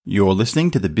You're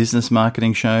listening to the Business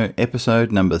Marketing Show,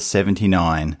 episode number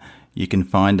 79. You can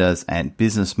find us at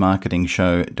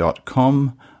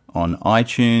businessmarketingshow.com on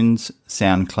iTunes,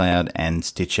 SoundCloud, and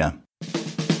Stitcher.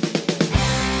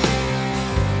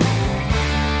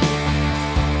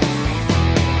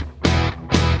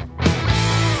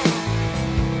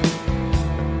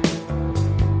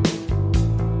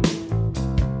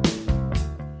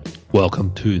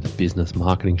 Welcome to the Business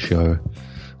Marketing Show.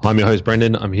 I'm your host,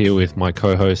 Brendan. I'm here with my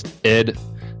co-host, Ed.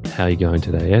 How are you going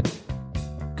today, Ed?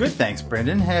 Good, thanks,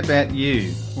 Brendan. How about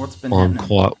you? What's been happening? I'm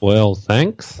quite well,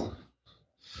 thanks.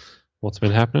 What's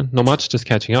been happening? Not much, just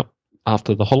catching up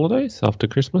after the holidays, after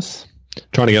Christmas.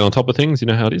 Trying to get on top of things, you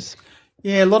know how it is.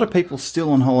 Yeah, a lot of people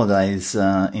still on holidays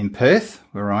in Perth,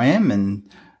 where I am, and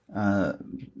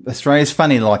Australia's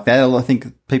funny like that. I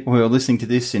think people who are listening to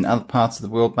this in other parts of the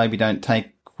world maybe don't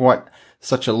take quite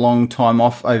such a long time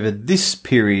off over this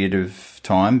period of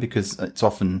time because it's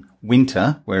often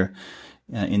winter. We're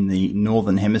in the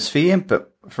northern hemisphere,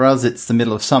 but for us it's the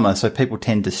middle of summer, so people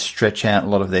tend to stretch out a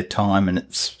lot of their time, and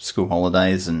it's school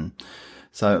holidays, and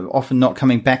so often not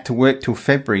coming back to work till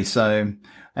February. So,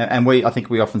 and I think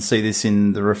we often see this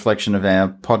in the reflection of our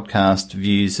podcast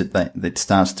views that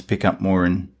starts to pick up more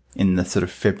in the sort of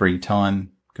February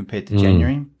time compared to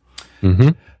January. Mm-hmm.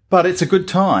 But it's a good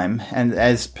time, and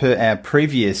as per our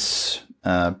previous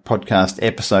podcast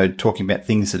episode talking about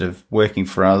things that are working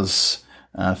for us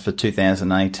for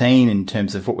 2018 in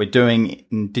terms of what we're doing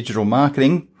in digital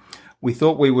marketing, we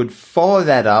thought we would follow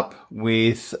that up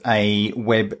with a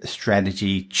web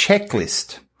strategy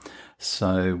checklist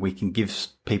so we can give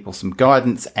people some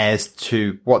guidance as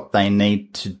to what they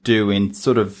need to do in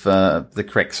sort of the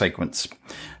correct sequence.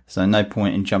 So no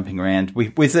point in jumping around.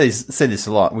 We've said this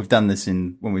a lot. We've done this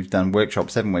when we've done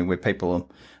workshops, haven't we, where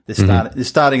people they're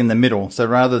starting in the middle. So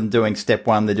rather than doing step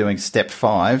 1, they're doing step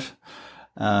 5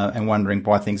 and wondering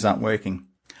why things aren't working.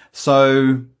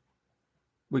 So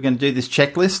we're going to do this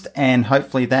checklist, and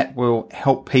hopefully that will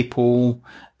help people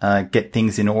get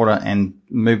things in order and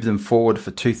move them forward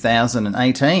for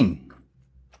 2018.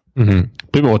 Mm-hmm. A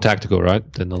bit more tactical,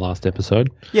 right, than the last episode?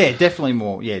 Yeah, definitely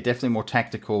more. Yeah, definitely more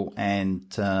tactical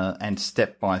and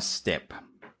step by step.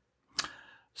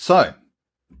 So,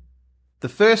 the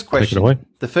first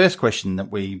question that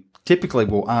we typically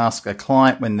will ask a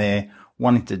client when they're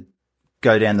wanting to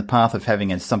go down the path of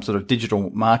having some sort of digital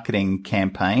marketing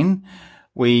campaign,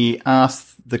 we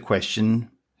ask the question,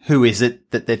 who is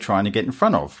it that they're trying to get in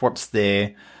front of? What's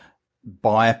their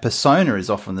buyer persona is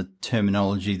often the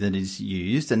terminology that is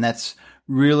used, and that's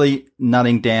really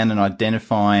nutting down and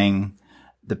identifying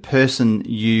the person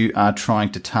you are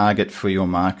trying to target for your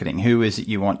marketing. Who is it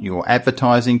you want your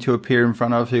advertising to appear in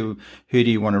front of? Who do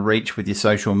you want to reach with your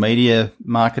social media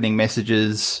marketing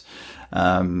messages? Who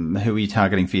are you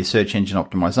targeting for your search engine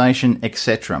optimization,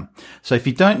 etc. So if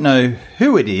you don't know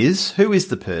who it is, who is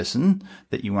the person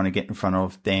that you want to get in front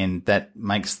of, then that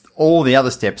makes all the other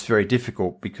steps very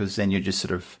difficult, because then you're just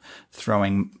sort of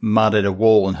throwing mud at a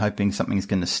wall and hoping something's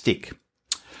going to stick.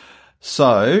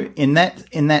 So in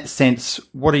that sense,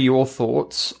 what are your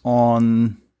thoughts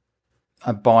on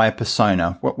a buyer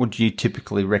persona? What would you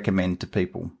typically recommend to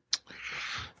people?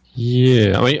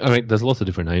 Yeah, I mean, there's lots of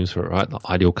different names for it, right? The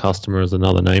ideal customer is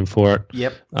another name for it.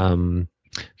 Yep. I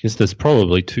guess there's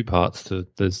probably two parts to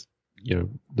there's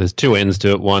two ends to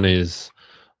it. One is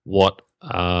what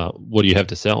do you have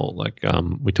to sell? Like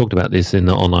we talked about this in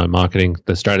the online marketing,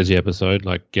 the strategy episode,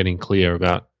 like getting clear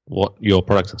about what your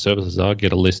products and services are.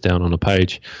 Get a list down on a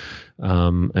page,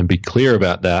 and be clear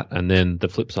about that. And then the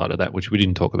flip side of that, which we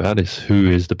didn't talk about, is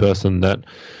who is the person that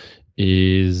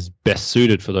is best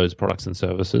suited for those products and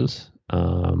services.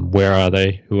 Where are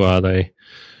they? Who are they?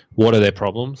 What are their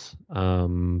problems? Or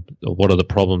what are the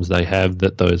problems they have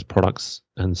that those products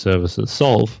and services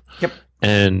solve? Yep.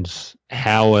 And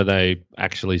how are they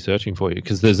actually searching for you?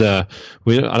 Because I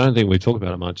don't think we've talked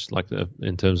about it much, like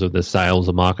in terms of the sales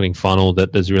or marketing funnel,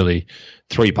 that there's really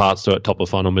 3 parts to it: top of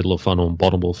funnel, middle of funnel, and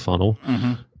bottom of funnel.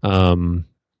 Mm-hmm.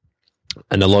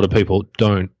 And a lot of people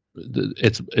don't.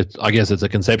 It's I guess it's a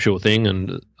conceptual thing,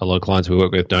 and a lot of clients we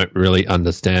work with don't really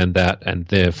understand that, and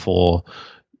therefore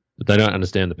they don't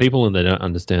understand the people and they don't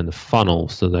understand the funnel,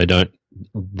 so they don't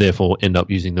therefore end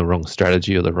up using the wrong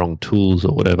strategy or the wrong tools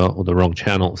or whatever, or the wrong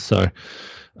channels. So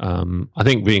I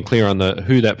think being clear on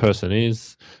who that person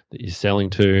is that you're selling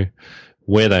to,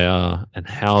 where they are, and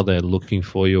how they're looking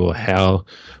for you, or how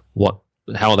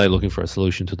are they looking for a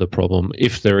solution to the problem,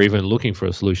 if they're even looking for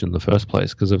a solution in the first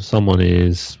place. Because if someone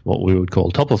is what we would call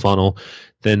top of funnel,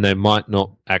 then they might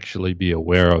not actually be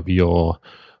aware of your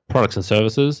products and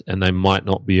services, and they might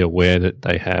not be aware that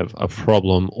they have a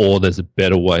problem, or there's a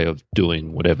better way of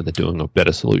doing whatever they're doing, a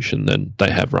better solution than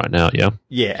they have right now. Yeah.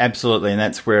 Yeah, absolutely. And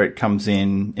that's where it comes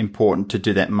in important to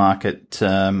do that market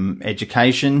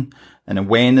education and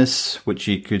awareness, which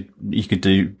you could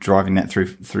do driving that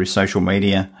through social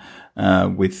media,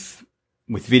 with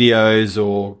videos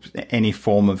or any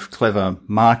form of clever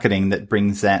marketing that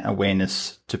brings that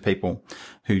awareness to people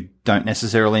who don't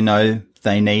necessarily know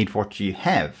they need what you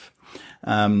have.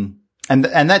 And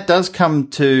that does come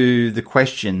to the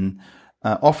question.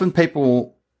 Often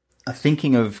people are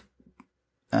thinking of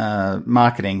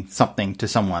marketing something to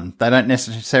someone. They don't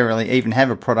necessarily even have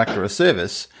a product or a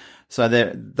service. So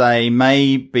they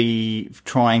may be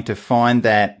trying to find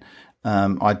that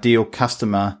ideal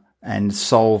customer and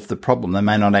solve the problem. They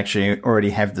may not actually already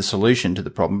have the solution to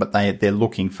the problem, but they're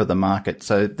looking for the market.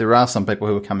 So there are some people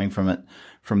who are coming from it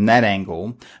from that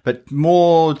angle. But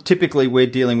more typically, we're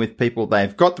dealing with people,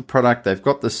 they've got the product, they've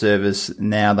got the service,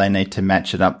 now they need to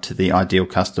match it up to the ideal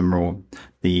customer or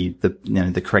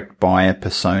the correct buyer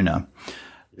persona.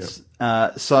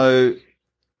 Yep. So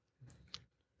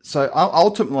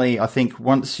ultimately, I think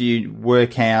once you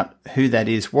work out who that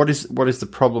is, what is the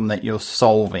problem that you're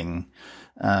solving?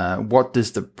 What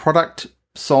does the product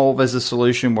solve as a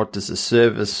solution? What does the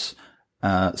service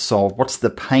solve? What's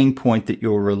the pain point that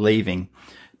you're relieving?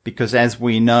 Because as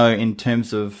we know, in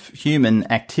terms of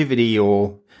human activity,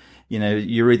 or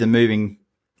you're either moving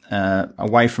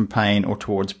away from pain or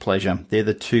towards pleasure. They're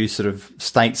the two sort of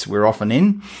states we're often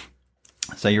in.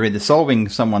 So you're either solving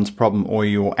someone's problem or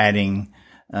you're adding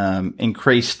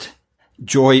increased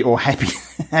joy or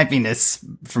happiness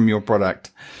from your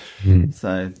product.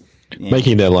 So yeah.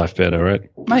 Making their life better, right?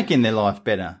 Making their life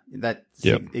better. That's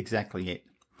exactly it.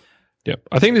 Yep.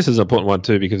 I think this is an important one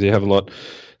too, because you have a lot,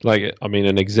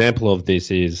 an example of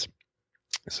this is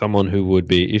someone who would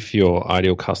be, if your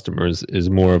ideal customer is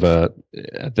more of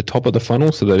at the top of the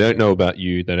funnel, so they don't know about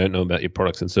you, they don't know about your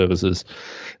products and services,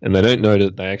 and they don't know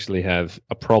that they actually have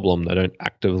a problem, they don't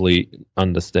actively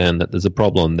understand that there's a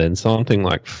problem, then something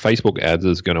like Facebook ads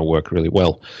is going to work really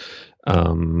well.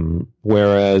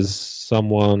 Whereas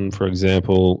someone, for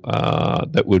example,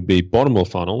 that would be bottom of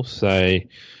funnel, say,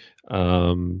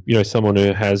 someone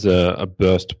who has a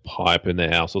burst pipe in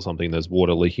their house or something, there's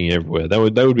water leaking everywhere. They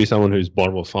would be someone who's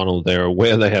bottom of funnel. They're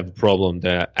aware they have a problem.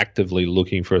 They're actively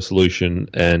looking for a solution,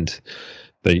 and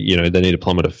they need a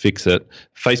plumber to fix it.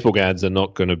 Facebook ads are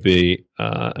not going to be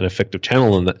an effective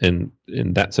channel in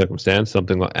that circumstance.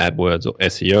 Something like AdWords or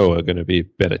SEO are going to be a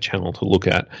better channel to look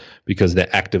at, because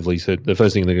they're actively. So the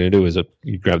first thing they're going to do is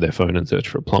you grab their phone and search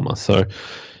for a plumber. So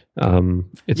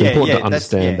it's important to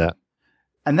understand that.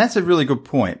 And that's a really good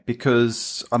point,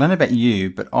 because I don't know about you,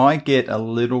 but I get a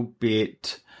little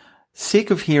bit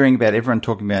sick of hearing about everyone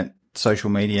talking about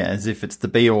social media as if it's the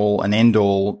be all and end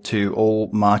all to all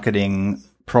marketing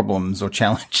problems or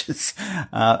challenges.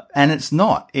 And it's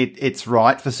not. It's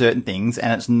right for certain things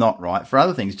and it's not right for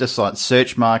other things. Just like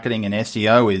search marketing and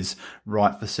SEO is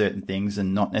right for certain things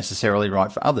and not necessarily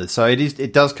right for others. So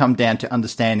it does come down to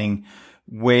understanding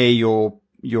where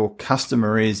your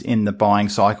customer is in the buying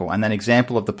cycle. And that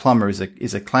example of the plumber is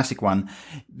a classic one.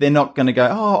 They're not going to go,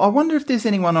 oh, I wonder if there's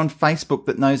anyone on Facebook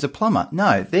that knows a plumber.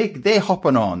 No, they're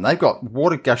hopping on. They've got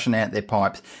water gushing out their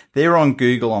pipes. They're on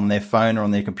Google on their phone or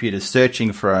on their computer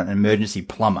searching for an emergency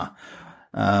plumber.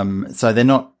 So they're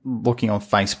not looking on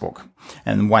Facebook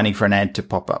and waiting for an ad to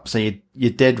pop up. So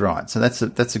you're dead right. So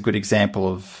that's a good example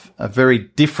of a very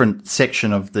different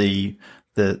section of the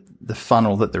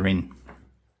funnel that they're in.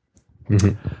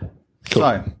 Mm-hmm.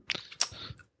 Cool.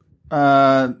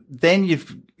 So, then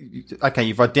you've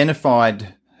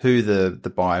identified who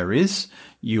the buyer is.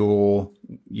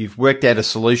 You've worked out a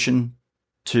solution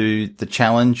to the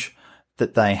challenge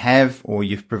that they have, or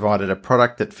you've provided a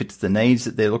product that fits the needs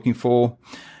that they're looking for.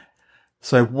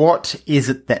 So what is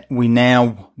it that we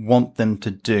now want them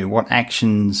to do? What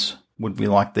actions would we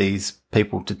like these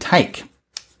people to take?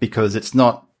 Because it's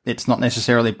not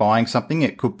necessarily buying something.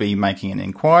 It could be making an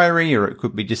inquiry, or it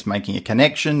could be just making a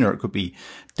connection, or it could be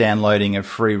downloading a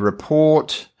free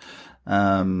report.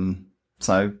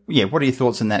 So, what are your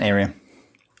thoughts in that area?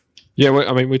 Yeah,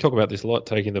 we talk about this a lot,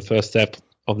 taking the first step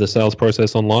of the sales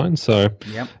process online. So,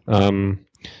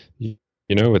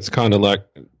 it's kind of like,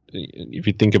 if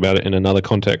you think about it in another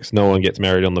context, no one gets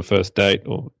married on the first date,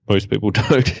 or most people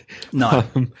don't. No,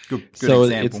 good so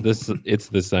example. It's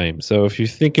the same. So if you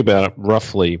think about it,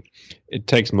 roughly, it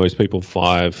takes most people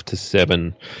 5 to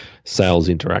 7 sales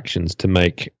interactions to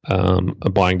make a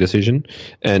buying decision.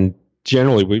 And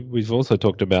generally, we've also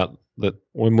talked about that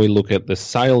when we look at the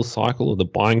sales cycle or the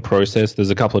buying process, there's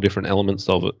a couple of different elements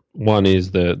of it. One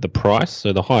is the price.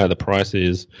 So the higher the price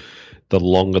is, the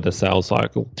longer the sales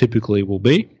cycle typically will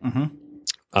be.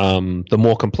 The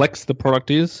more complex the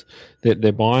product is that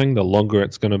they're buying, the longer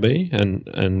it's going to be.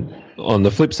 And on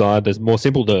the flip side, there's more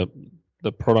simple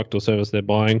the product or service they're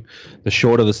buying, the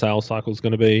shorter the sales cycle is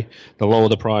going to be. The lower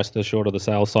the price, the shorter the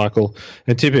sales cycle.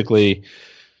 And typically,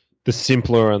 the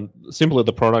simpler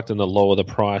the product and the lower the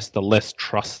price, the less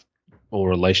trust or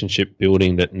relationship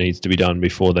building that needs to be done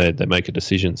before they make a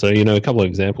decision. So, a couple of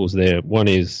examples there. One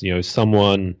is,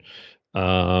 someone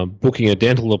booking a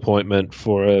dental appointment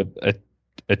for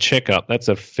a checkup. That's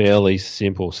a fairly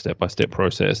simple step-by-step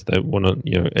process. They want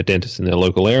a dentist in their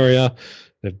local area.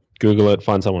 They Google it,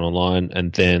 find someone online,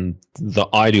 and then the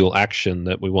ideal action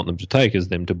that we want them to take is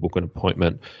them to book an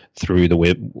appointment through the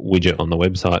web widget on the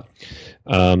website.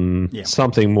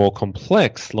 Something more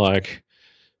complex like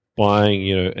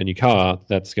buying a new car,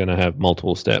 that's going to have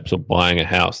multiple steps, or buying a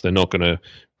house. They're not going to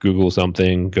Google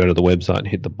something, go to the website and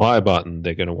hit the buy button.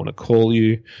 They're going to want to call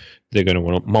you. They're going to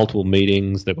want multiple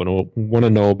meetings. They're going to want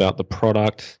to know about the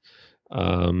product.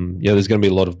 There's going to be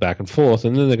a lot of back and forth,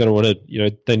 and then they're going to want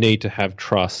to, they need to have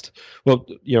trust. Well,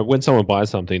 when someone buys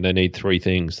something, they need three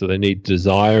things. So they need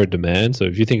desire, demand. So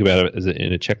if you think about it as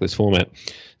in a checklist format,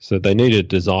 so they need a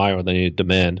desire or they need a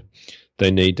demand.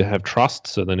 They need to have trust.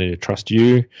 So they need to trust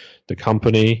you, the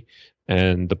company,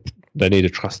 and they need to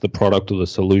trust the product or the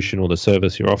solution or the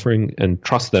service you're offering, and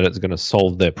trust that it's going to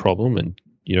solve their problem. And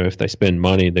if they spend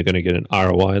money, they're going to get an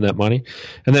ROI on that money.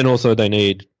 And then also they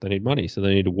need money, so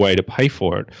they need a way to pay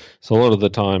for it. So a lot of the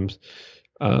times,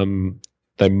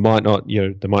 they might not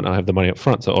have the money up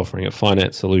front. So offering a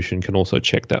finance solution can also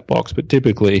check that box. But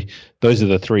typically, those are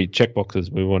the three check boxes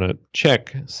we want to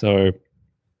check. So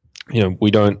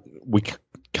we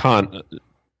can't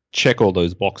check all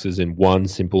those boxes in one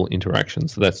simple interaction.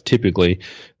 So that's typically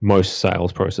most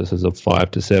sales processes of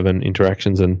 5 to 7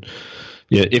 interactions. And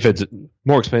if it's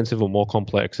more expensive or more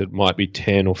complex, it might be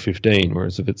 10 or 15,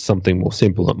 whereas if it's something more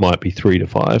simple, it might be 3 to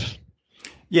 5.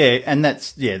 Yeah, and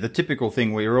that's the typical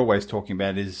thing we're always talking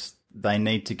about is they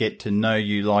need to get to know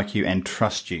you, like you, and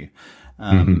trust you.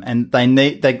 And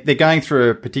they're going through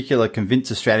a particular convince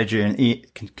a strategy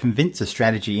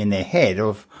in their head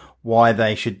of why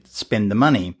they should spend the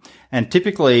money. And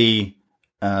typically,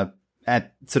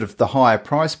 at sort of the higher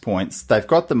price points, they've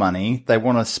got the money, they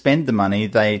want to spend the money,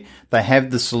 they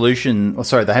have the solution,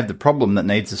 they have the problem that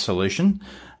needs a solution.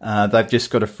 They've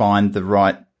just got to find the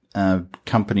right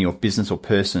company or business or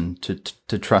person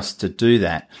to trust to do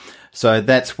that. So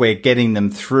that's where getting them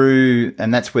through,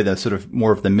 and that's where the sort of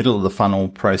more of the middle of the funnel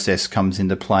process comes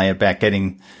into play, about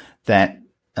getting that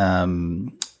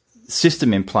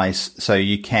system in place so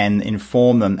you can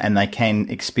inform them and they can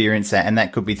experience that. And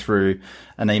that could be through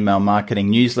an email marketing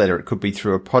newsletter. It could be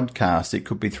through a podcast. It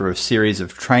could be through a series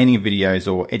of training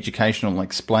videos or educational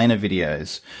explainer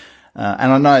videos.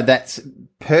 And I know that's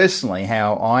personally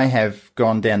how I have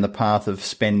gone down the path of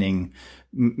spending,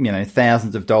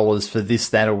 thousands of dollars for this,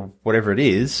 that, or whatever it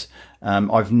is.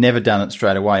 I've never done it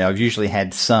straight away. I've usually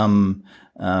had some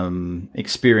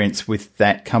experience with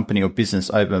that company or business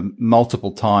over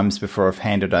multiple times before I've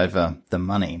handed over the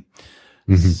money.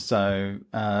 So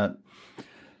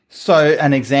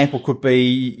an example could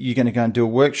be you're going to go and do a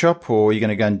workshop, or you're going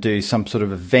to go and do some sort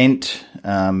of event.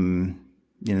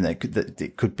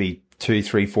 It could be $2,000,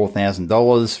 $3,000,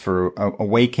 $4,000 for a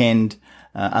weekend.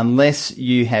 Unless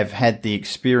you have had the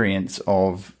experience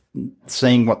of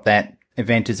seeing what that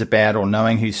event is about, or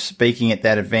knowing who's speaking at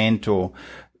that event, or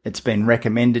it's been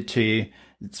recommended to you,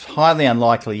 it's highly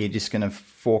unlikely you're just going to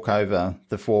fork over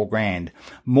the $4,000.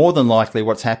 More than likely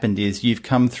what's happened is you've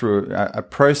come through a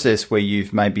process where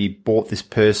you've maybe bought this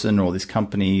person or this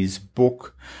company's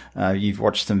book, you've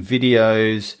watched some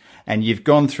videos, and you've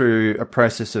gone through a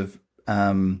process of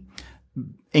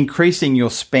increasing your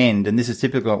spend. And this is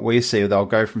typically what we see. They'll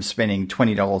go from spending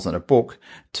 $20 on a book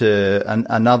to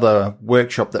another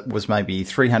workshop that was maybe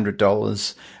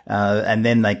 $300, and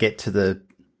then they get to the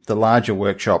larger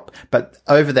workshop. But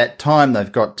over that time, they've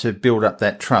got to build up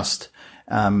that trust,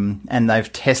 and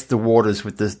they've tested the waters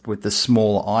with the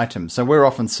small items. So we're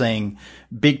often seeing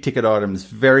big ticket items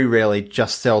very rarely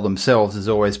just sell themselves. There's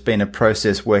always been a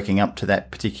process working up to that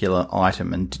particular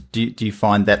item. And do you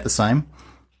find that the same?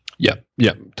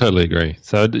 Yeah, totally agree.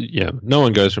 So, no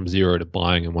one goes from zero to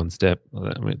buying in one step.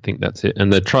 I think that's it.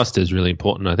 And the trust is really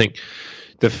important. I think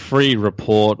the free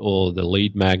report or the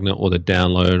lead magnet or the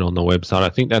download on the website, I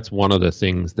think that's one of the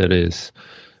things that is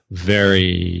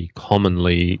very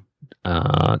commonly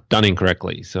done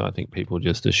incorrectly. So I think people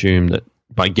just assume that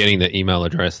by getting the email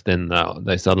address, then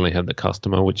they suddenly have the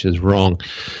customer, which is wrong.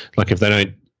 Like if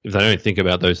they don't think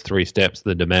about those 3 steps,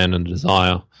 the demand and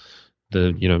desire,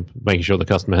 making sure the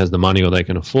customer has the money or they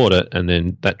can afford it, and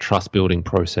then that trust building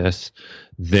process,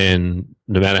 then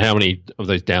no matter how many of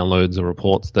those downloads or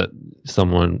reports that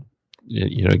someone,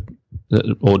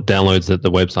 or downloads that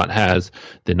the website has,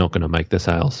 they're not going to make the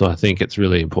sale. So I think it's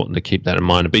really important to keep that in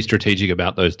mind and be strategic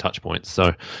about those touch points.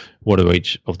 So what do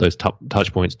each of those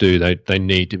touch points do? They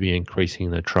need to be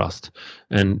increasing the trust.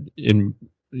 And you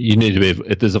need to be,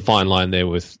 there's a fine line there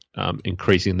with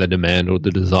increasing the demand or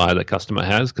the desire the customer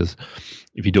has, because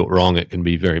if you do it wrong, it can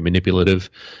be very manipulative.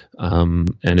 And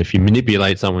if you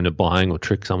manipulate someone into buying or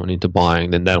trick someone into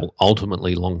buying, then that'll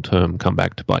ultimately long-term come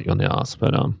back to bite you on the ass.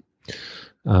 But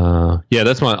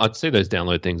that's why I'd see those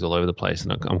download things all over the place.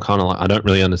 And I'm kind of like, I don't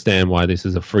really understand why this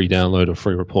is a free download or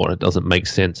free report. It doesn't make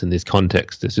sense in this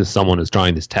context. It's just someone is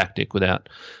trying this tactic without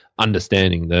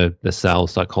understanding the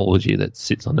sales psychology that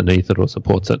sits underneath it or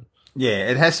supports it. Yeah,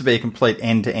 it has to be a complete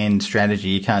end-to-end strategy.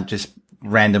 You can't just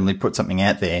randomly put something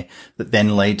out there that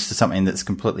then leads to something that's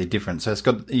completely different. So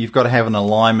you've got to have an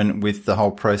alignment with the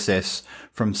whole process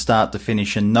from start to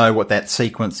finish and know what that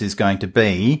sequence is going to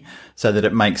be so that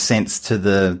it makes sense to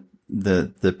the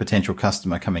potential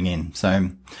customer coming in. So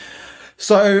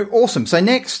awesome. So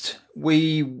next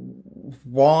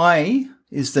why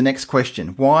is the next question.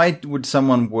 Why would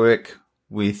someone work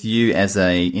with you as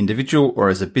a individual or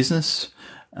as a business?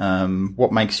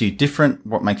 What makes you different?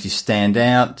 What makes you stand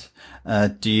out?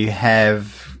 Do you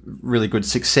have really good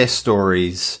success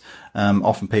stories?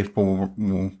 Often people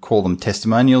will call them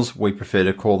testimonials. We prefer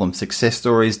to call them success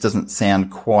stories. Doesn't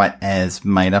sound quite as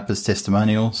made up as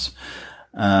testimonials,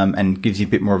 and gives you a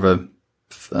bit more of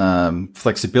a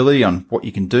flexibility on what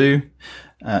you can do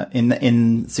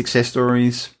in success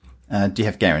stories. Do you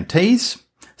have guarantees?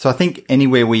 So I think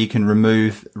anywhere where you can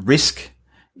remove risk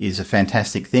is a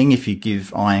fantastic thing. If you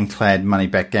give ironclad money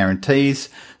back guarantees,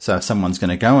 so if someone's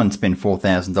going to go and spend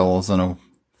 $4,000 on a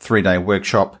 3-day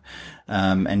workshop,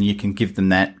 and you can give them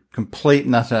that complete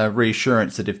and utter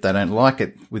reassurance that if they don't like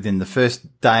it within the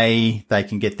first day, they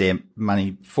can get their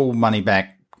full money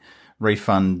back,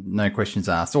 refund, no questions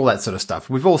asked, all that sort of stuff.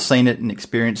 We've all seen it and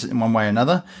experienced it in one way or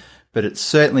another, but it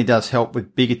certainly does help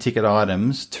with bigger ticket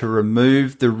items to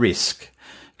remove the risk.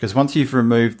 Because once you've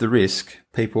removed the risk,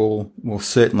 people will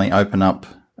certainly open up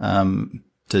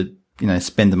to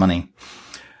spend the money.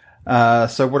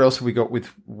 So what else have we got with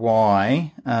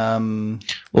why? Well,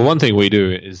 one thing we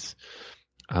do is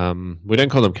we don't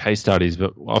call them case studies,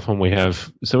 but often we get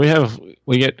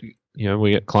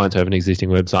clients who have an existing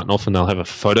website, and often they'll have a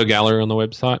photo gallery on the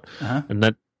website, and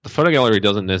that the photo gallery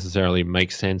doesn't necessarily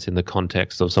make sense in the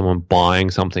context of someone buying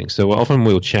something. So often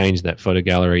we'll change that photo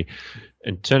gallery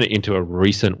and turn it into a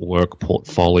recent work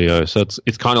portfolio. So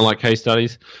it's kind of like case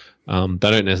studies. They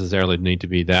don't necessarily need to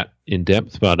be that in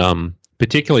depth, but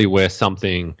particularly where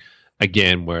something,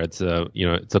 again, where it's a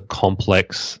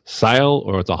complex sale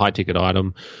or it's a high ticket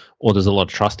item, or there's a lot of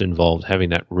trust involved, having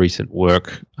that recent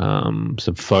work,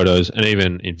 some photos, and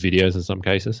even in videos in some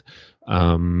cases.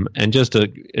 And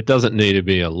it doesn't need to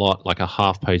be a lot, like a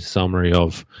half-page summary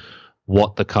of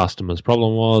what the customer's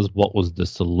problem was, what was the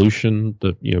solution,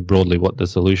 broadly what the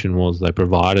solution was they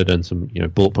provided, and some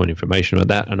bullet point information about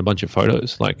that, and a bunch of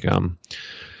photos. That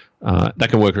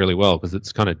can work really well because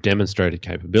it's kind of demonstrated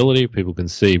capability. People can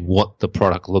see what the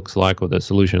product looks like or the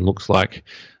solution looks like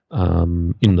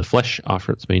in the flesh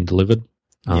after it's been delivered.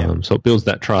 So it builds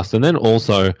that trust. And then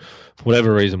also, for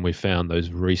whatever reason, we found those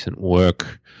recent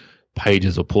work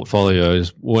pages or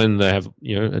portfolios, when they have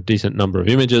a decent number of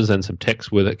images and some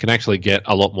text with it, can actually get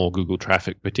a lot more Google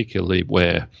traffic, particularly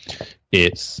where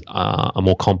it's a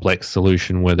more complex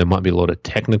solution where there might be a lot of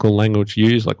technical language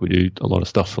used. Like we do a lot of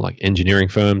stuff for like engineering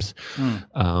firms,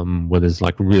 where there's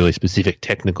like really specific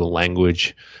technical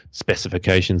language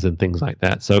specifications and things like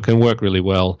that. So it can work really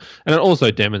well, and it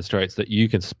also demonstrates that you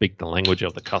can speak the language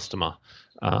of the customer,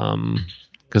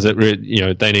 because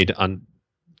they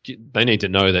need to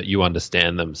know that you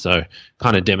understand them. So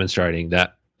kind of demonstrating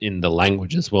that in the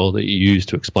language as well that you use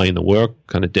to explain the work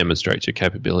kind of demonstrates your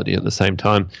capability at the same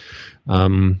time.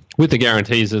 With the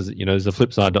guarantees, there's a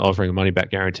flip side to offering a money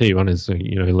back guarantee. One is,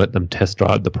 let them test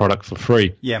drive the product for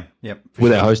free.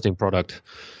 With our hosting product,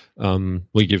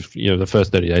 we give, the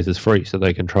first 30 days is free, so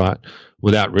they can try it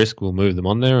without risk. We'll move them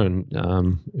on there, and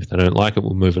if they don't like it,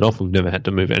 we'll move it off. We've never had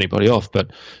to move anybody off,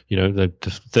 but the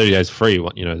 30 days free,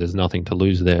 there's nothing to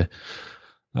lose there,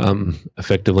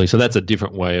 effectively. So that's a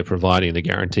different way of providing the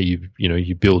guarantee.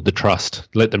 You build the trust,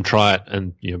 let them try it,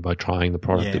 and by trying the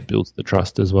product, it builds the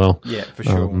trust as well. Yeah, for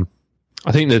sure.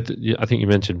 I think you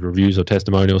mentioned reviews or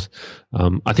testimonials.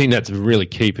 I think that's really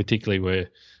key, particularly where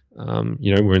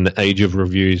we're in the age of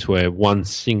reviews where one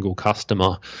single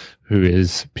customer who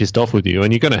is pissed off with you,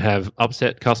 and you're going to have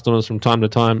upset customers from time to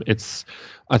time.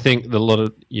 I think a lot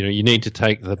of you need to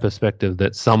take the perspective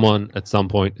that someone at some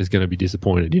point is going to be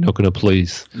disappointed. You're not going to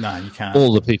please you can't.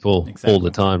 all the people all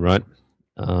the time, right?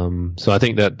 So I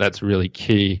think that's really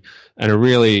key, and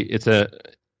it's a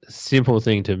simple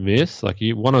thing to miss. Like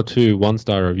one or two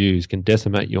one-star reviews can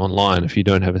decimate you online if you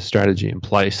don't have a strategy in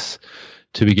place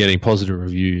to be getting positive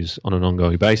reviews on an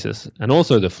ongoing basis. And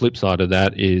also the flip side of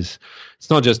that is it's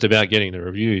not just about getting the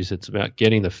reviews, it's about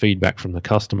getting the feedback from the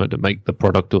customer to make the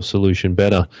product or solution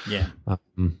better. Yeah.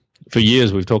 For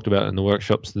years, we've talked about in the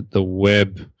workshops that the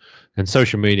web and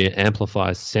social media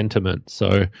amplifies sentiment.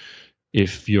 So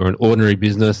if you're an ordinary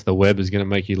business, the web is going to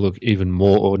make you look even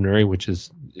more ordinary, which is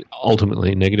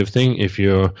ultimately a negative thing.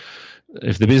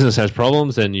 If the business has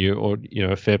problems and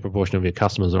a fair proportion of your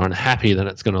customers are unhappy, then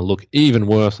it's going to look even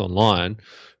worse online.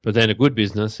 But then a good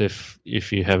business, if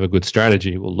you have a good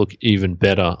strategy, will look even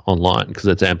better online because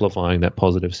it's amplifying that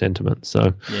positive sentiment.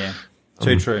 So yeah,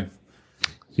 too true.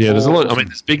 Yeah, there's a lot. I mean,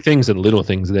 there's big things and little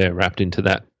things there wrapped into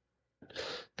that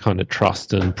kind of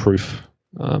trust and proof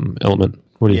element.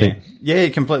 What do you think? Yeah, I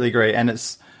completely agree. And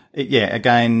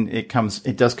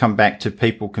it does come back to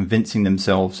people convincing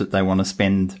themselves that they want to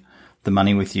spend the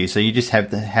money with you. So you just have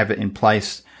to have it in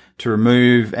place to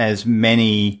remove as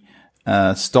many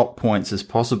stop points as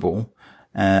possible.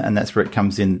 And that's where it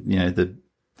comes in, the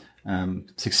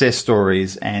success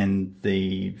stories and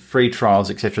the free trials,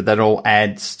 etc. That all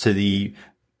adds to the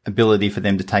ability for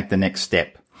them to take the next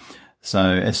step.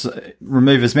 So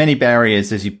remove as many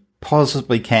barriers as you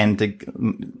possibly can to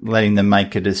letting them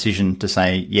make a decision to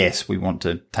say, yes, we want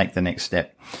to take the next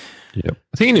step. Yeah,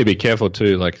 I think you need to be careful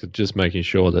too, like just making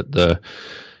sure that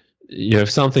if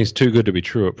something's too good to be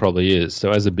true, it probably is. So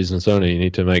as a business owner, you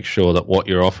need to make sure that what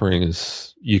you're offering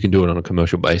you can do it on a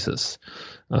commercial basis.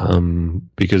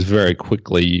 Because very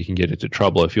quickly you can get into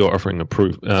trouble if you're offering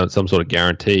some sort of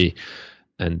guarantee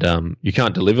and you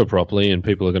can't deliver properly and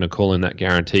people are going to call in that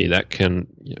guarantee. That can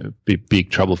be big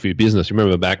trouble for your business.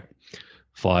 Remember back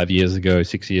 5 years ago,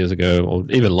 6 years ago, or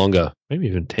even longer, maybe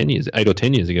even 8 or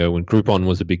 10 years ago when Groupon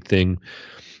was a big thing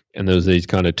and there was these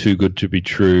kind of too good to be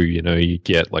true, you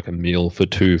get like a meal for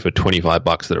two for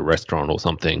 $25 at a restaurant or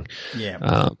something.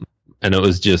 Yeah. And it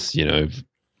was just,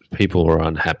 people were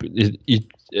unhappy.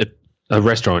 A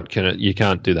restaurant you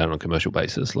can't do that on a commercial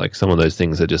basis. Like some of those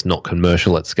things are just not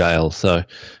commercial at scale. So,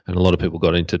 and a lot of people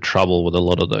got into trouble with a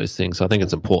lot of those things. So I think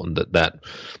it's important that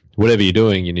whatever you're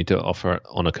doing, you need to offer it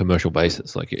on a commercial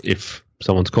basis. Like if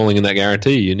someone's calling in that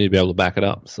guarantee, you need to be able to back it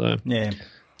up. So yeah,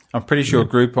 I'm pretty sure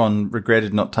Groupon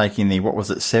regretted not taking the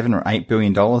 $7 or $8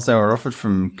 billion they were offered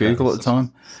from Google at the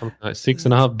time. Something like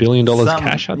 $6.5 billion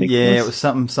cash, I think. Yeah, it was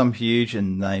some huge,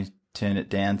 and they turned it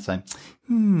down. So.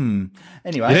 Anyway,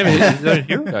 you don't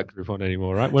hear about Groupon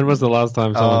anymore, right? When was the last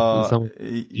time someone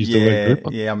used the word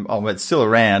Groupon? Yeah, it's still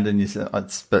around, and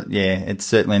it's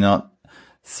certainly not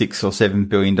 $6 or $7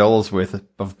 billion worth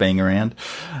of being around.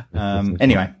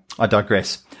 Anyway, I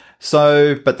digress.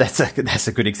 So, but that's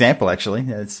a good example, actually.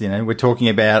 It's we're talking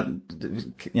about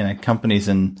companies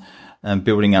and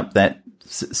building up that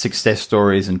success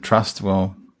stories and trust.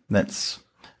 Well, that's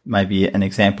maybe an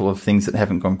example of things that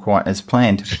haven't gone quite as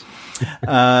planned.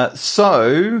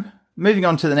 So moving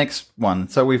on to the next one.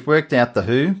 So we've worked out the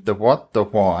who, the what, the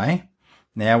why.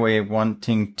 Now we're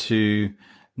wanting to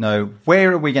know,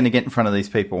 where are we going to get in front of these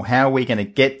people? How are we going to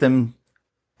get them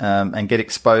and get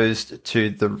exposed to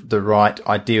the right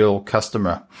ideal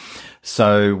customer?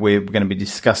 So we're going to be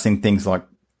discussing things like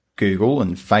Google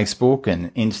and Facebook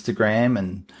and Instagram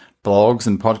and blogs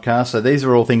and podcasts. So these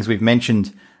are all things we've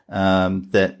mentioned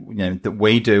that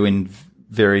we do in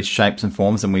various shapes and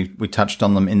forms, and we touched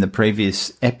on them in the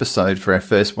previous episode for our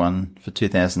first one for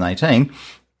 2018.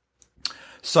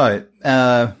 So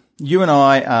you and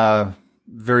I are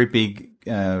very big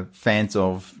fans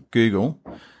of Google,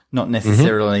 not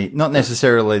necessarily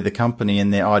the company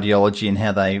and their ideology and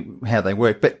how they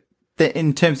work, but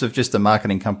in terms of just a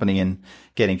marketing company and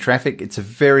getting traffic, it's a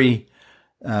very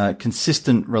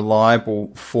consistent,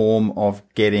 reliable form of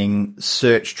getting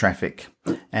search traffic.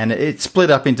 And it's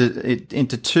split up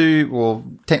into two, or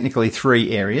technically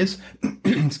three areas.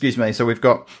 Excuse me. So we've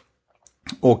got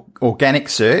organic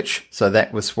search. So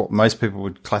that was what most people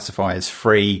would classify as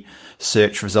free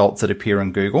search results that appear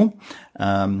on Google.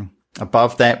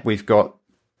 Above that, we've got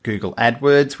Google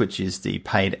AdWords, which is the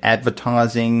paid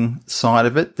advertising side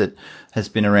of it that has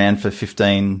been around for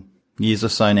 15 years or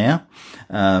so now.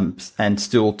 And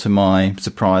still, to my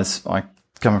surprise, I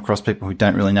come across people who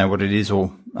don't really know what it is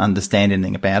or understand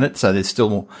anything about it. So there's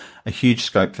still a huge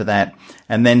scope for that.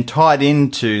 And then tied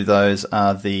into those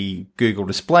are the Google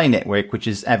Display Network, which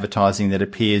is advertising that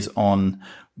appears on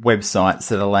websites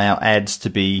that allow ads to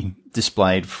be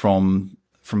displayed from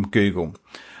Google.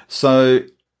 So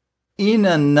in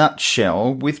a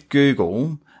nutshell, with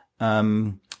Google,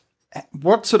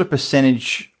 what sort of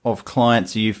percentage of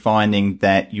clients are you finding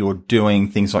that you're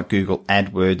doing things like Google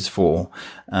AdWords for,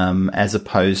 as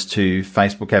opposed to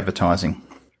Facebook advertising?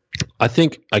 I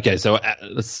think, okay, so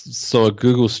a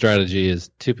Google strategy is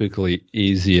typically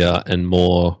easier and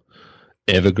more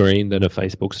evergreen than a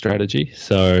Facebook strategy.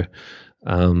 So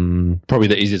probably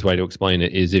the easiest way to explain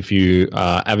it is if you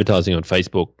are advertising on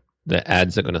Facebook, the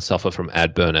ads are going to suffer from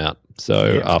ad burnout.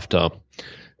 So after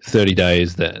 30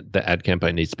 days, the ad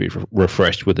campaign needs to be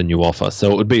refreshed with a new offer.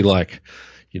 So it would be like,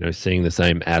 seeing the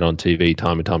same ad on TV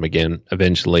time and time again.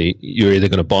 Eventually, you're either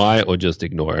going to buy it or just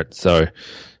ignore it. So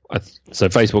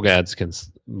Facebook ads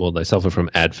they suffer from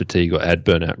ad fatigue or ad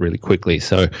burnout really quickly.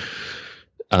 So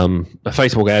a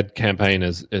Facebook ad campaign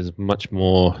is much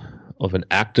more of an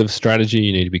active strategy.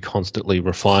 You need to be constantly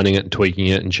refining it and tweaking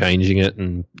it and changing it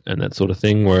and that sort of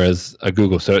thing. Whereas a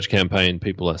Google search campaign,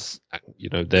 people are,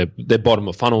 they're bottom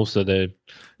of funnel. So they're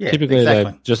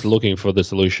they're just looking for the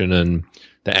solution, and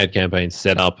the ad campaign's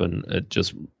set up, and it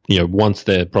just, once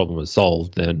their problem is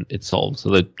solved, then it's solved. So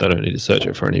they don't need to search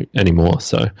it for anymore.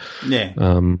 So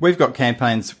we've got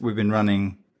campaigns we've been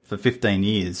running for 15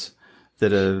 years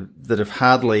that have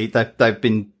hardly, they've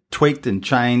been tweaked and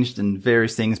changed and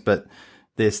various things, but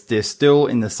they're still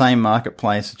in the same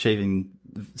marketplace achieving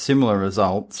similar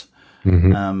results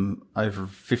over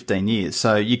 15 years.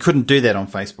 So you couldn't do that on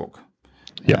Facebook.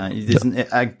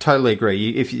 I totally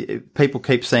agree. If people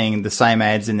keep seeing the same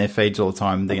ads in their feeds all the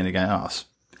time, they're going to go,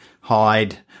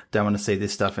 hide, don't want to see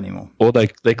this stuff anymore. Or they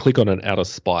click on it out of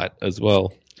spite as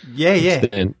well.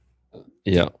 Because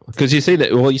you see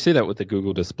that with the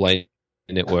Google Display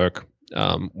Network.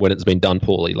 When it's been done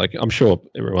poorly, like I'm sure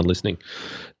everyone listening,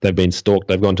 they've been stalked.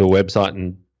 They've gone to a website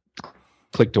and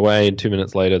clicked away, and 2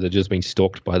 minutes later, they're just being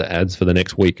stalked by the ads for the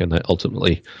next week, and they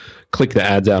ultimately click the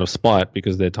ads out of spite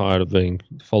because they're tired of being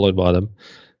followed by them.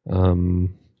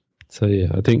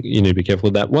 I think you need to be careful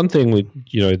with that. One thing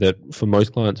that for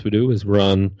most clients we do is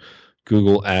run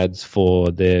Google ads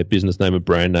for their business name or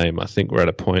brand name. I think we're at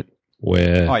a point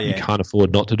where you can't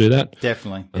afford not to do that.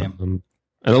 Definitely, yeah.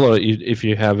 And if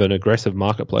you have an aggressive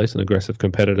marketplace and aggressive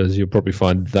competitors, you'll probably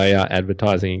find they are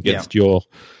advertising against your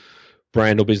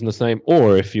brand or business name.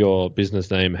 Or if your business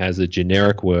name has a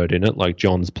generic word in it, like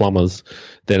John's Plumbers,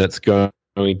 then it's going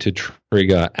to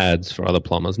trigger ads for other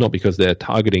plumbers, not because they're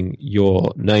targeting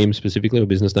your name specifically or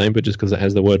business name, but just because it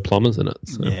has the word plumbers in it.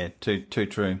 So. Yeah, too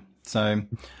true. So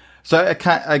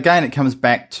again, it comes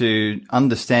back to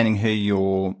understanding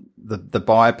who the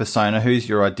buyer persona, who's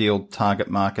your ideal target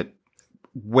market.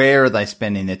 Where are they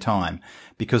spending their time?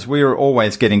 Because we are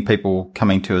always getting people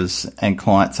coming to us and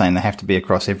clients saying they have to be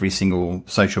across every single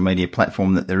social media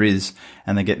platform that there is,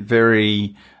 and they get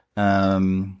very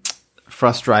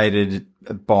frustrated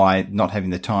by not having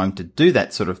the time to do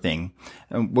that sort of thing.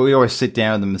 And we always sit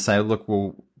down with them and say, look,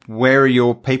 well, where are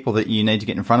your people that you need to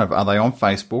get in front of? Are they on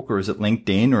Facebook, or is it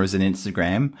LinkedIn, or is it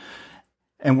Instagram?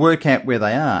 And work out where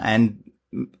they are. And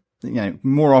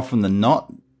more often than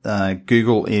not,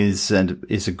 Google is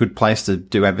a good place to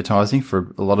do advertising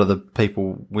for a lot of the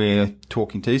people we're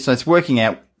talking to. So it's working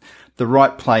out the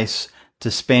right place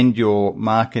to spend your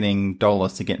marketing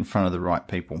dollars to get in front of the right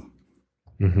people.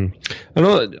 Mm-hmm.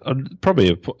 And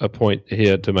probably a point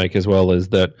here to make as well is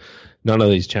that none of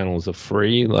these channels are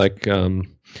free. Like, aren't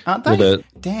they?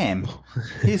 Damn,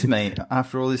 here's me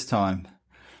after all this time.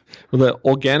 Well, the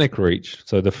organic reach,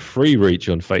 so the free reach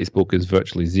on Facebook is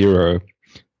virtually zero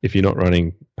if you're not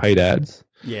running paid ads.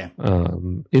 Yeah.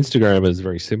 Instagram is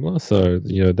very similar. So,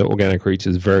 the organic reach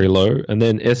is very low. And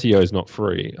then SEO is not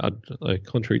free.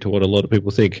 Contrary to what a lot of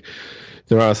people think,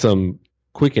 there are some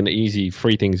quick and easy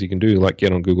free things you can do, like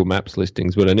get on Google Maps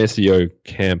listings. But an SEO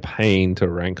campaign to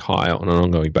rank higher on an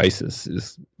ongoing basis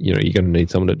is, you're going to need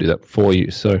someone to do that for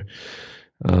you. So,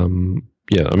 none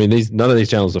of these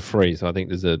channels are free. So I think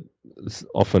there's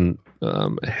often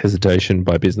hesitation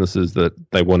by businesses that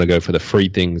they want to go for the free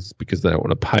things because they don't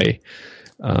want to pay.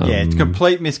 It's a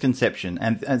complete misconception.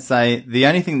 And say the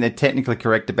only thing they're technically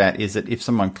correct about is that if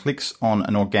someone clicks on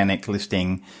an organic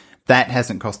listing, that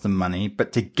hasn't cost them money.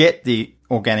 But to get the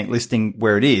organic listing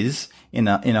where it is in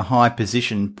a high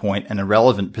position point and a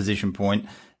relevant position point,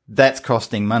 that's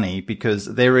costing money because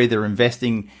they're either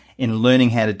investing in learning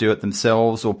how to do it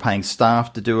themselves or paying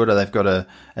staff to do it, or they've got a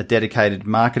dedicated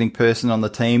marketing person on the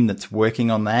team that's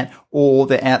working on that, or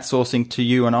they're outsourcing to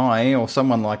you and I or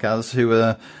someone like us who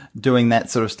are doing that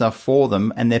sort of stuff for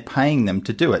them, and they're paying them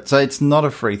to do it. So it's not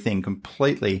a free thing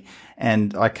completely.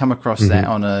 And I come across that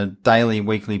on a daily,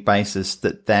 weekly basis,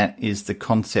 that is the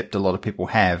concept a lot of people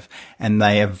have, and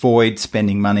they avoid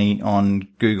spending money on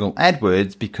Google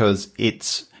AdWords because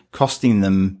it's costing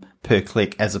them per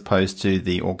click as opposed to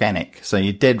the organic. So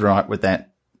you're dead right with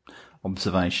that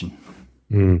observation.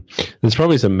 There's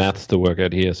probably some maths to work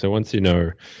out here. So once you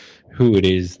know who it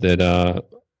is that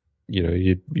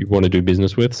you want to do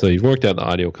business with, so you've worked out the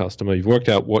ideal customer, you've worked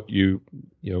out what you're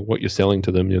selling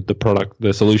to them, the product,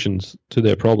 the solutions to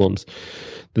their problems.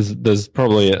 There's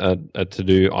probably a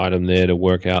to-do item there to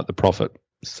work out the profit.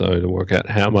 So to work out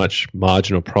how much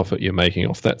marginal profit you're making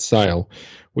off that sale,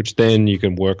 which then you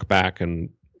can work back and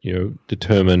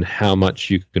determine how much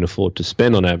you can afford to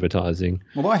spend on advertising.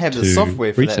 Well, I have the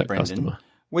software for that, Brendan. Customer.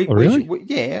 Really?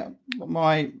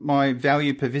 My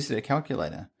value per visitor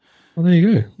calculator. Well, there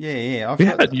you go. Yeah.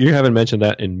 You haven't mentioned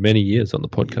that in many years on the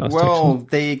podcast. Well, actually.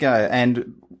 There you go.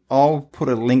 And I'll put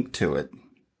a link to it.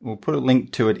 We'll put a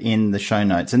link to it in the show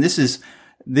notes. And this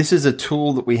is a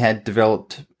tool that we had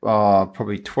developed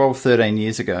probably 12, 13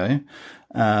 years ago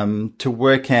to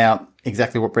work out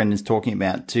exactly what Brendan's talking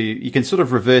about. You can sort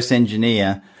of reverse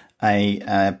engineer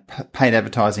a paid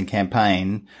advertising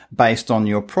campaign based on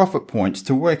your profit points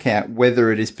to work out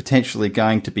whether it is potentially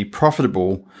going to be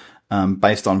profitable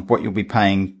based on what you'll be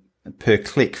paying per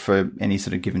click for any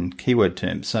sort of given keyword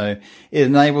term. So it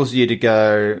enables you to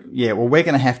go, we're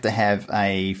going to have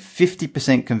a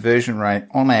 50% conversion rate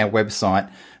on our website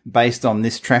based on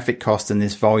this traffic cost and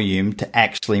this volume to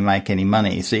actually make any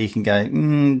money. So you can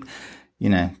go,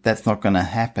 that's not going to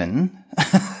happen.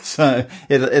 So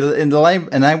it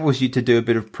enables you to do a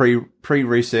bit of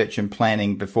pre-research and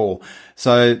planning before.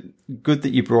 So good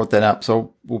that you brought that up.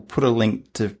 So we'll put a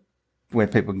link to where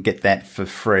people can get that for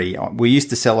free. We used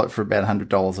to sell it for about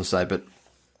 $100 or so, but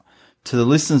to the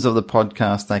listeners of the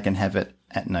podcast, they can have it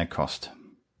at no cost.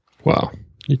 Wow.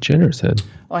 You're generous, Ed.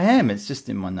 I am. It's just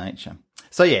in my nature.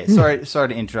 So sorry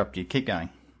to interrupt you. Keep going.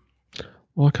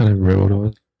 Well, I can't even remember what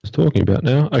I was talking about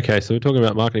now. Okay, so we're talking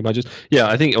about marketing budgets. Yeah,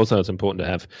 I think also it's important to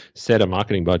have set a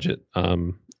marketing budget.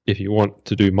 If you want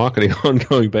to do marketing on an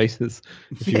ongoing basis,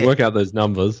 if you work out those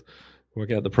numbers,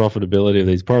 work out the profitability of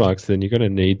these products, then you're going to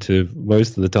need to,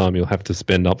 most of the time, you'll have to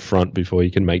spend up front before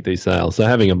you can make these sales. So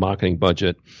having a marketing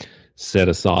budget set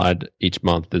aside each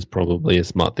month is probably a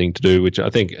smart thing to do, which I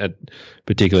think,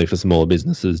 particularly for smaller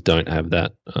businesses, don't have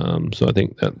that. So I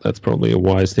think that's probably a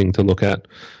wise thing to look at.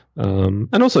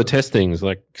 And also test things,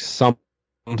 like some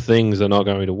things are not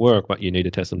going to work, but you need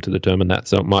to test them to determine that.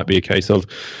 So it might be a case of,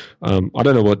 I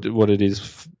don't know what it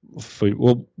is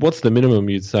what's the minimum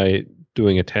you'd say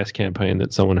doing a test campaign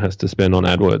that someone has to spend on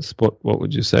AdWords? What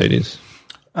would you say it is?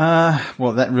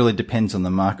 Well, that really depends on the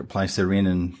marketplace they're in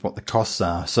and what the costs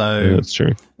are. So yeah, that's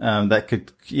true.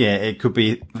 It could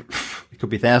be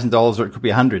 $1,000 or it could be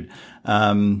 $100.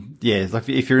 Like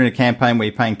if you're in a campaign where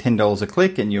you're paying $10 a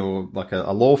click and you're like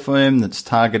a law firm that's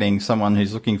targeting someone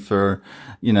who's looking for,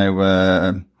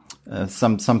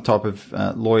 some type of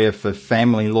lawyer for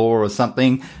family law or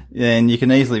something, then you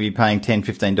can easily be paying $10,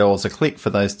 $15 a click for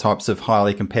those types of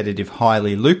highly competitive,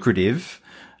 highly lucrative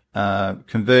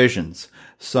conversions.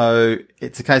 So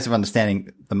it's a case of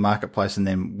understanding the marketplace and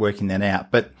then working that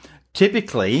out. But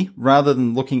typically, rather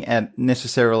than looking at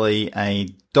necessarily a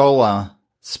dollar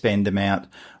spend amount,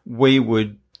 we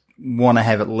would want to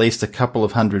have at least a couple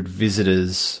of hundred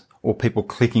visitors or people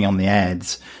clicking on the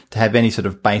ads to have any sort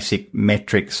of basic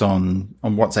metrics on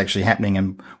what's actually happening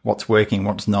and what's working,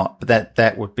 what's not. But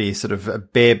that would be sort of a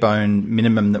bare bone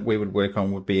minimum that we would work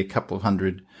on, would be a couple of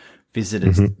hundred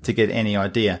visitors to get any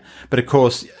idea. But of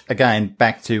course, again,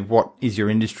 back to what is your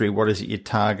industry? What is it you're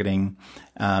targeting?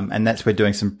 And that's where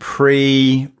doing some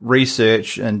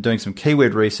pre-research and doing some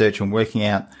keyword research and working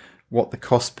out what the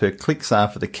cost per clicks are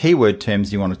for the keyword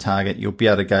terms you want to target. You'll be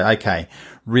able to go, okay,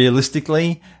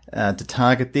 realistically, to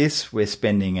target this, we're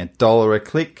spending $1 a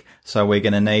click. So we're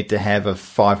going to need to have a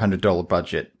 $500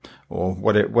 budget or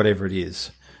whatever it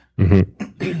is.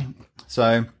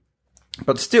 So,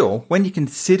 but still, when you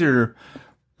consider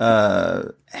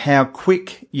how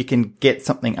quick you can get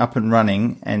something up and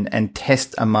running and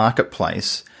test a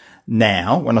marketplace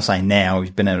now, when I say now,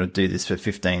 we've been able to do this for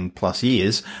 15 plus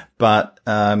years, but,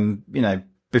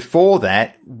 before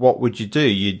that, what would you do?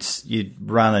 You'd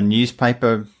run a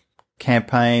newspaper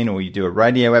campaign, or you do a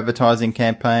radio advertising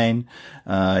campaign,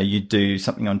 you do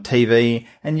something on TV,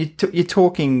 and you're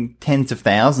talking tens of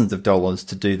thousands of dollars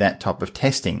to do that type of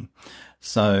testing.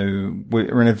 So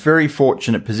we're in a very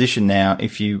fortunate position now.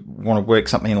 If you want to work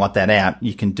something like that out,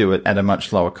 you can do it at a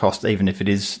much lower cost, even if it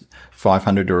is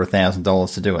 $500 or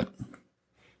 $1,000 to do it.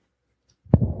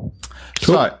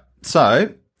 Cool.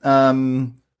 So,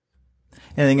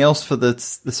 anything else for the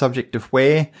subject of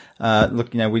where?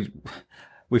 Look,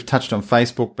 we've touched on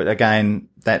Facebook, but again,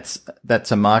 that's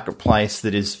a marketplace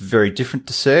that is very different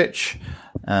to search.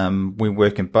 We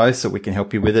work in both, so we can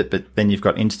help you with it. But then you've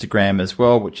got Instagram as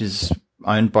well, which is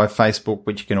owned by Facebook,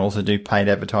 which you can also do paid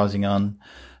advertising on.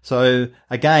 So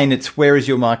again, it's where is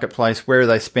your marketplace? Where are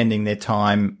they spending their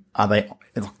time?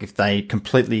 If they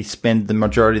completely spend the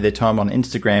majority of their time on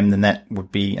Instagram, then that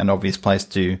would be an obvious place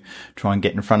to try and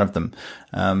get in front of them.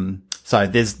 So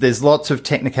there's lots of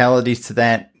technicalities to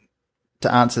that,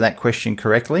 to answer that question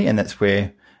correctly. And that's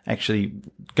where actually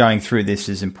going through this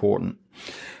is important.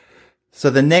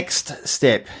 So the next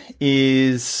step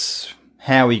is,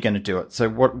 how are you going to do it? So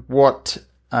what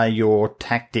are your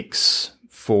tactics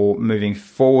for moving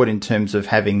forward in terms of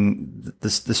having the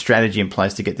strategy in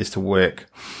place to get this to work?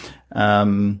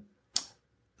 So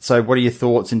what are your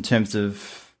thoughts in terms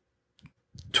of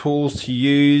tools to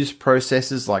use,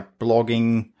 processes like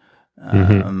blogging,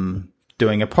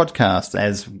 doing a podcast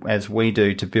as we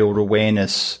do to build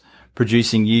awareness,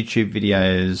 producing YouTube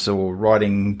videos, or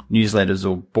writing newsletters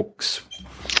or books?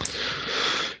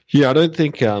 Yeah, I don't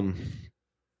think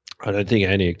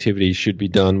any activity should be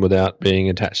done without being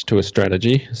attached to a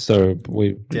strategy. So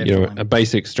a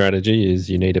basic strategy is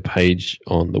you need a page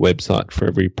on the website for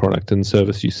every product and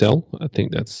service you sell. I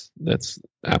think that's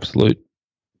absolute.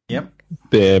 Yep.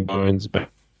 Bare bones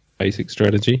basic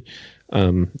strategy.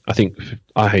 I think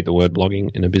I hate the word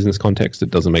blogging in a business context.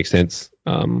 It doesn't make sense.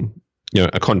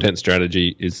 A content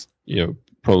strategy is,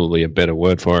 probably a better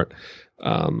word for it.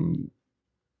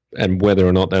 And whether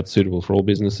or not that's suitable for all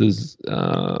businesses,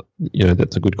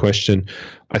 that's a good question.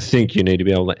 I think you need to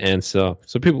be able to answer.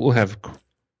 So people will have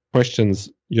questions.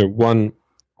 One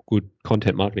good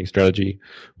content marketing strategy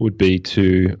would be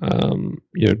to,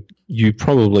 you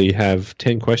probably have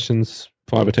 10 questions,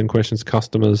 5 or 10 questions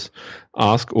customers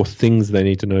ask, or things they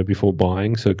need to know before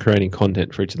buying. So creating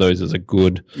content for each of those is a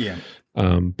good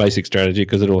basic strategy,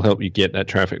 because it'll help you get that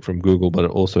traffic from Google, but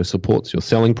it also supports your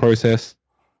selling process.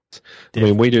 Definitely. I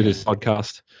mean, we do this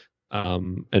podcast,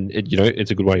 and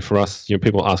it's a good way for us.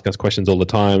 People ask us questions all the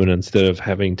time, and instead of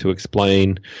having to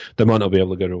explain, they might not be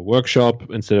able to go to a workshop.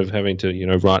 Instead of having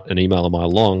to, write an email a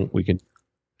mile long, we can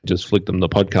just flick them the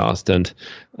podcast, and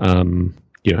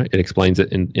it explains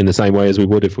it in the same way as we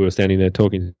would if we were standing there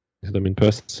talking to them in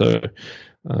person. So,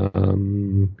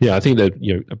 I think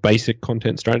that a basic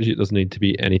content strategy, it doesn't need to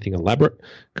be anything elaborate,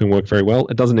 can work very well.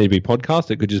 It doesn't need to be podcast.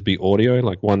 It could just be audio.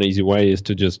 Like, one easy way is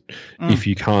to just, if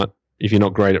you're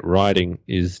not great at writing,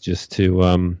 is just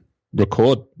to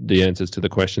record the answers to the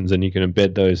questions, and you can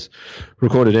embed those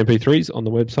recorded MP3s on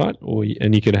the website,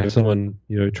 and you can have someone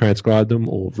transcribe them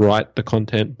or write the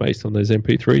content based on those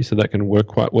MP3s. So that can work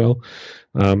quite well.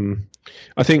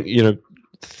 I think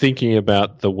thinking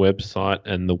about the website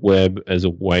and the web as a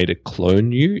way to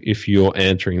clone you, if you're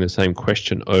answering the same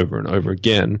question over and over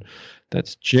again,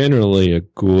 that's generally a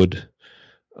good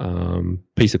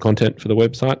piece of content for the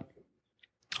website.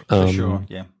 For sure,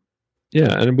 yeah.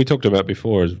 Yeah, and we talked about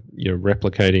before is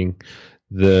replicating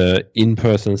the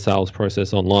in-person sales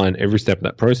process online. Every step of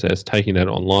that process, taking that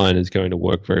online is going to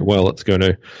work very well. It's going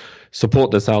to support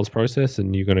the sales process,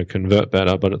 and you're going to convert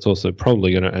better, but it's also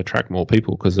probably going to attract more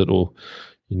people, because it'll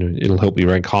help you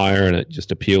rank higher, and it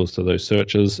just appeals to those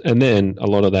searchers. And then a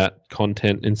lot of that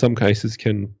content, in some cases,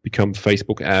 can become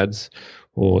Facebook ads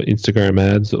or Instagram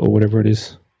ads or whatever it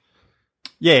is.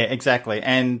 Yeah, exactly.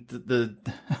 And the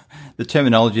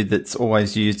terminology that's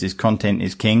always used is content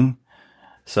is king.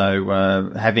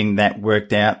 So having that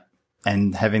worked out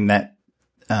and having that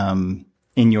in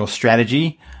your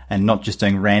strategy, and not just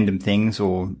doing random things,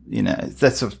 or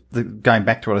that's going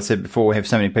back to what I said before. We have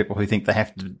so many people who think they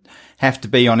have to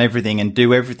be on everything and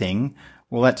do everything.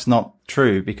 Well, that's not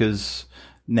true, because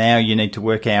now you need to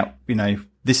work out,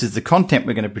 this is the content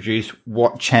we're going to produce.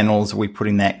 What channels are we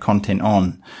putting that content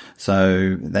on?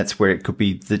 So that's where it could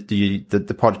be the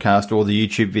podcast or the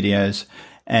YouTube videos.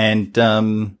 And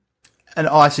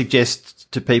I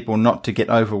suggest to people not to get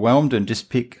overwhelmed and just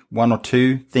pick 1 or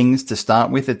 2 things to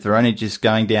start with. If they're only just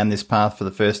going down this path for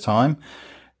the first time,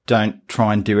 don't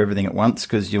try and do everything at once,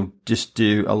 because you'll just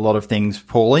do a lot of things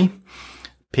poorly.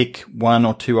 Pick 1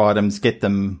 or 2 items, get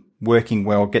them working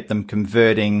well, get them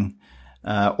converting,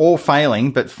 or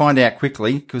failing, but find out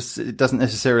quickly, because it doesn't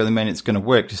necessarily mean it's going to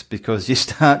work just because you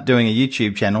start doing a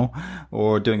YouTube channel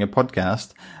or doing a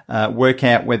podcast. Work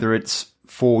out whether it's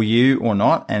for you or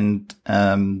not, and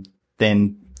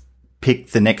then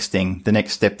pick the next thing, the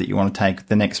next step that you want to take,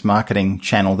 the next marketing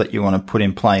channel that you want to put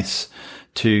in place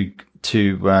to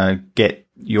get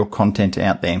your content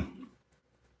out there,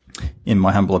 in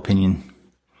my humble opinion.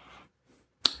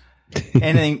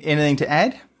 Anything to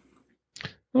add?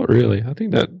 Not really. I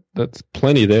think that's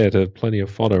plenty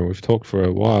of fodder. We've talked for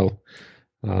a while.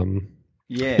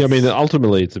 Yes. Yeah, I mean,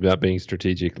 ultimately it's about being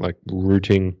strategic, like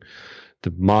routing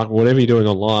the market. Whatever you're doing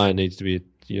online needs to be,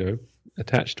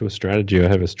 attached to a strategy or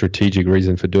have a strategic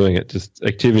reason for doing it. Just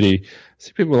activity.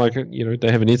 See people like,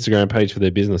 they have an Instagram page for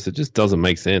their business. It just doesn't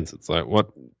make sense. It's like, what?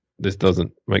 This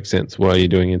doesn't make sense. Why are you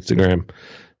doing Instagram?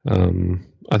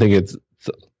 I think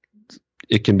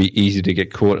it can be easy to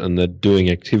get caught in the doing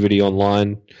activity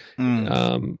online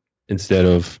instead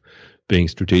of being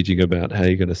strategic about how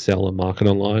you're going to sell and market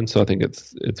online. So I think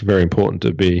it's very important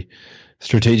to be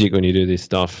strategic when you do this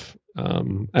stuff.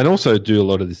 And also do a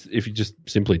lot of this. If you just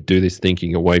simply do this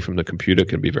thinking away from the computer,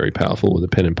 can be very powerful with a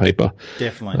pen and paper.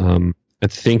 Definitely.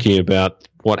 And thinking about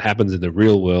what happens in the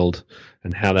real world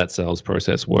and how that sales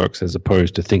process works, as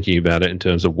opposed to thinking about it in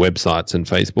terms of websites and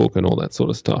Facebook and all that sort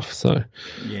of stuff. So,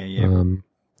 yeah.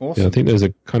 Awesome. Yeah, I think there's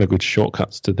a kind of good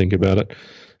shortcuts to think about it.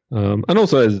 And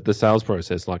also as the sales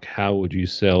process, like how would you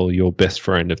sell your best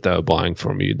friend if they were buying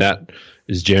from you? That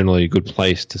is generally a good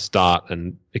place to start.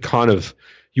 And it kind of,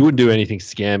 you wouldn't do anything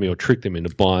scammy or trick them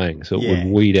into buying. So it would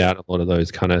weed out a lot of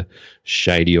those kind of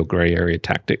shady or gray area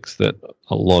tactics that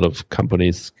a lot of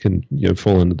companies can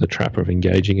fall into the trap of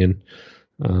engaging in.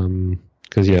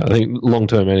 Because, I think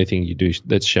long-term anything you do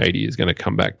that's shady is going to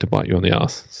come back to bite you on the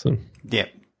ass. So. Yeah.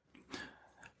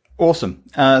 Awesome.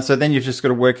 So then you've just got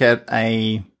to work out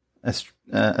a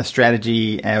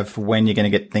strategy of when you're going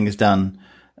to get things done.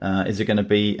 Is it going to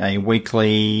be a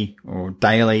weekly or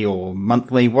daily or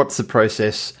monthly? What's the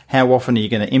process? How often are you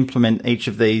going to implement each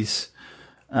of these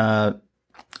items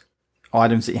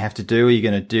that you have to do? Are you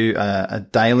going to do a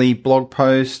daily blog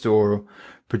post or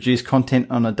produce content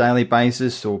on a daily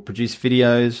basis or produce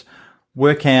videos?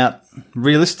 Work out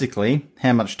realistically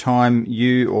how much time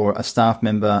you or a staff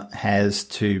member has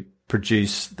to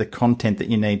produce the content that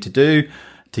you need to do,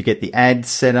 to get the ads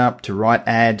set up, to write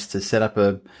ads, to set up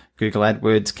a Google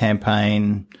AdWords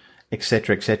campaign,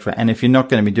 etc., etc. And if you're not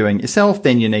going to be doing it yourself,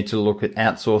 then you need to look at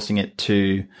outsourcing it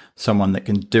to someone that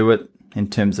can do it in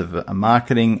terms of a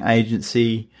marketing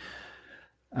agency.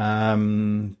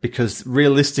 Because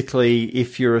realistically,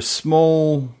 if you're a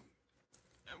small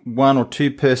 1 or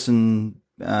 2 person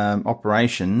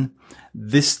operation,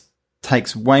 this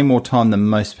takes way more time than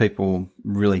most people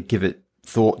really give it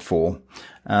thought for.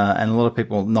 And a lot of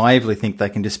people naively think they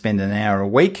can just spend an hour a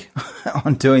week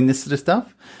on doing this sort of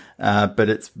stuff. But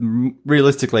it's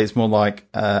realistically, it's more like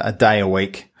a day a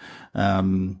week.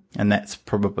 And that's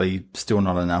probably still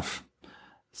not enough.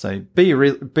 So be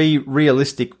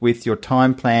realistic with your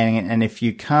time planning. And if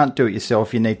you can't do it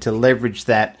yourself, you need to leverage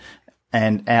that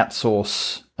and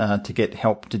outsource to get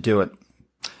help to do it.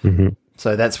 Mm-hmm.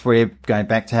 So that's where, going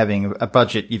back to having a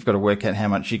budget, you've got to work out how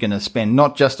much you're going to spend,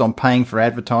 not just on paying for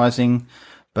advertising,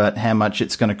 but how much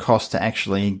it's going to cost to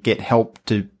actually get help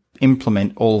to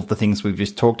implement all of the things we've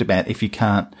just talked about if you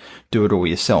can't do it all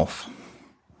yourself.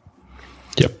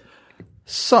 Yep.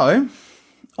 So,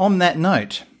 on that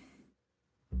note,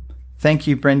 thank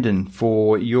you, Brendan,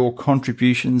 for your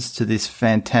contributions to this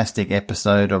fantastic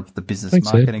episode of the Business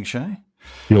Marketing Show.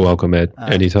 You're welcome, Ed.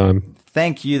 Anytime.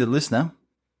 Thank you, the listener.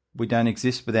 We don't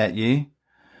exist without you.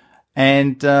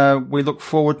 And we look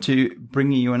forward to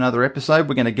bringing you another episode.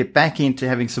 We're going to get back into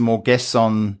having some more guests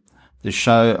on the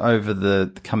show over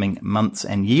the coming months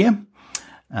and year.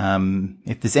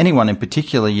 If there's anyone in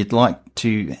particular you'd like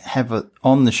to have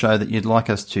on the show that you'd like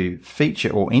us to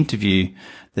feature or interview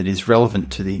that is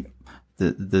relevant to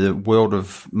the world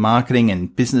of marketing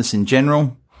and business in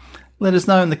general, let us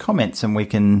know in the comments and we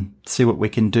can see what we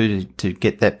can do to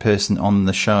get that person on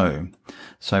the show.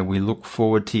 So we look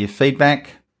forward to your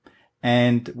feedback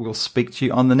and we'll speak to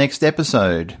you on the next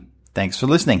episode. Thanks for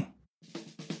listening.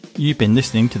 You've been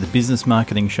listening to the Business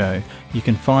Marketing Show. You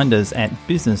can find us at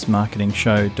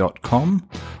businessmarketingshow.com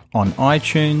on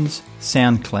iTunes,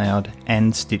 SoundCloud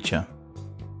and Stitcher.